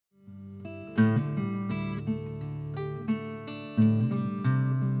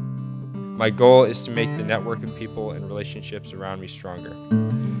My goal is to make the network of people and relationships around me stronger.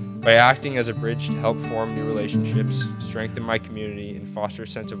 By acting as a bridge to help form new relationships, strengthen my community, and foster a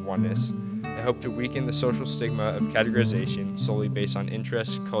sense of oneness, I hope to weaken the social stigma of categorization solely based on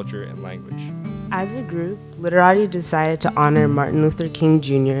interest, culture, and language. As a group, Literati decided to honor Martin Luther King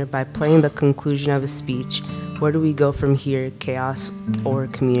Jr. by playing the conclusion of his speech, "Where do we go from here, chaos or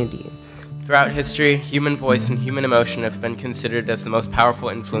community?" Throughout history, human voice and human emotion have been considered as the most powerful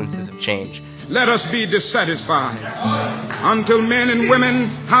influences of change. Let us be dissatisfied until men and women,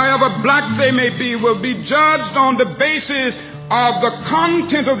 however black they may be, will be judged on the basis of the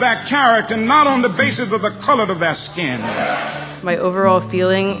content of their character, not on the basis of the color of their skin. My overall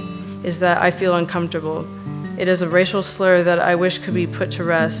feeling is that I feel uncomfortable. It is a racial slur that I wish could be put to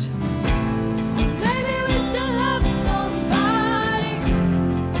rest.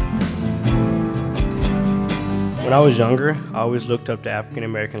 When I was younger, I always looked up to African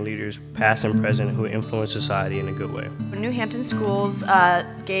American leaders, past and present, who influenced society in a good way. New Hampton Schools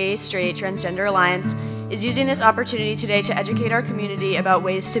Gay, Straight, Transgender Alliance is using this opportunity today to educate our community about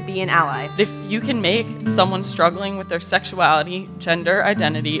ways to be an ally. If you can make someone struggling with their sexuality, gender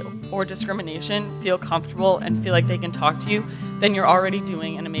identity, or discrimination feel comfortable and feel like they can talk to you, then you're already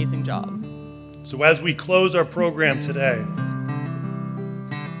doing an amazing job. So as we close our program today,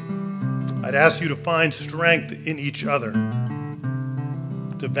 I'd ask you to find strength in each other,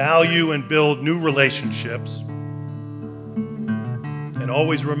 to value and build new relationships, and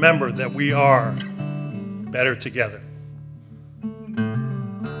always remember that we are better together.